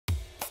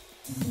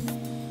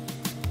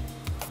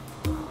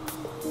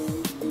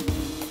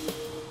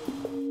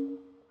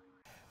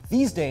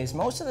These days,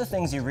 most of the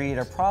things you read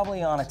are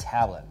probably on a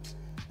tablet.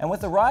 And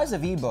with the rise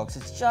of ebooks,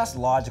 it's just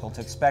logical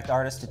to expect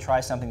artists to try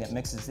something that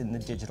mixes in the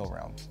digital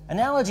realm.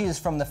 Analogy is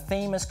from the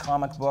famous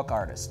comic book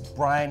artists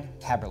Brian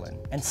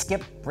Haberlin and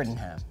Skip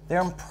Brittenham.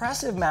 Their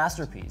impressive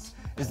masterpiece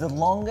is the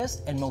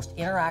longest and most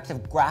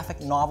interactive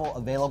graphic novel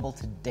available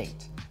to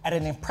date. At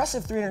an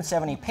impressive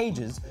 370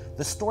 pages,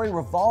 the story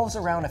revolves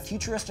around a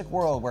futuristic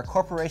world where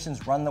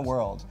corporations run the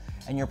world,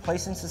 and your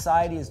place in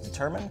society is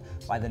determined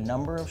by the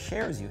number of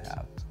shares you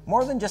have.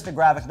 More than just a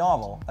graphic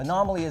novel,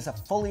 Anomaly is a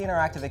fully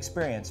interactive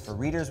experience for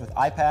readers with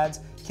iPads,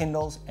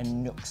 Kindles,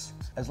 and Nooks.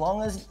 As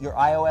long as your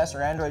iOS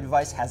or Android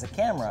device has a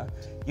camera,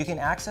 you can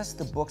access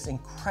the book's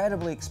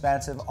incredibly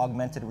expansive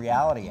augmented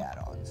reality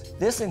add-ons.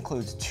 This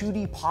includes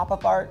 2D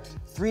pop-up art,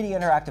 3D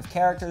interactive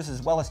characters,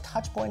 as well as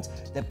touch points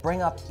that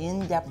bring up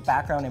in-depth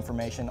background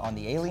information on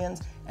the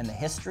aliens and the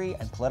history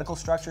and political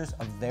structures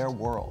of their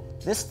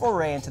world. This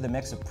foray into the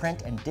mix of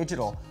print and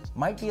digital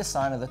might be a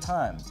sign of the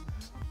times,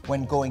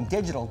 when going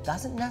digital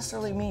doesn't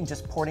necessarily mean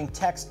just porting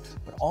text,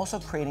 but also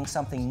creating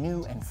something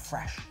new and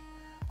fresh.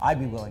 I'd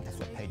be willing to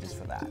flip pages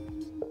for that.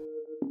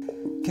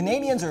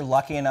 Canadians are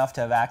lucky enough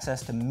to have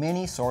access to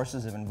many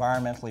sources of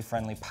environmentally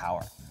friendly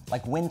power,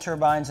 like wind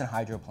turbines and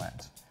hydro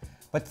plants.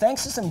 But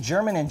thanks to some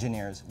German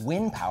engineers,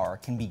 wind power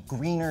can be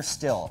greener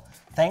still,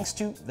 thanks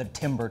to the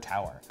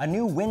TimberTower, a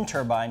new wind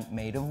turbine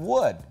made of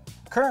wood.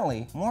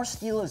 Currently, more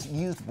steel is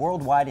used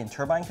worldwide in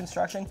turbine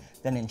construction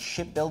than in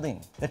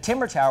shipbuilding. The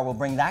TimberTower will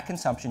bring that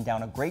consumption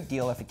down a great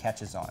deal if it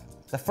catches on.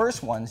 The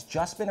first one's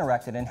just been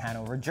erected in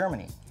Hanover,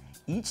 Germany.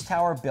 Each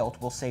tower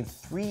built will save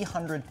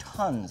 300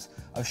 tons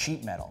of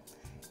sheet metal,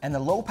 and the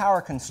low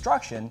power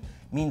construction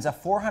means a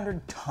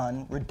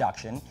 400-ton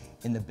reduction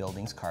in the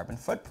building's carbon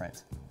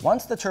footprint.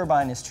 Once the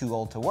turbine is too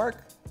old to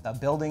work, the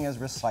building is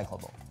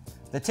recyclable.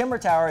 The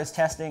TimberTower is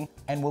testing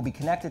and will be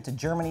connected to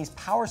Germany's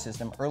power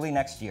system early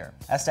next year.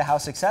 As to how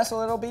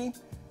successful it'll be,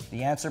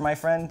 the answer, my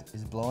friend,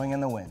 is blowing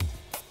in the wind.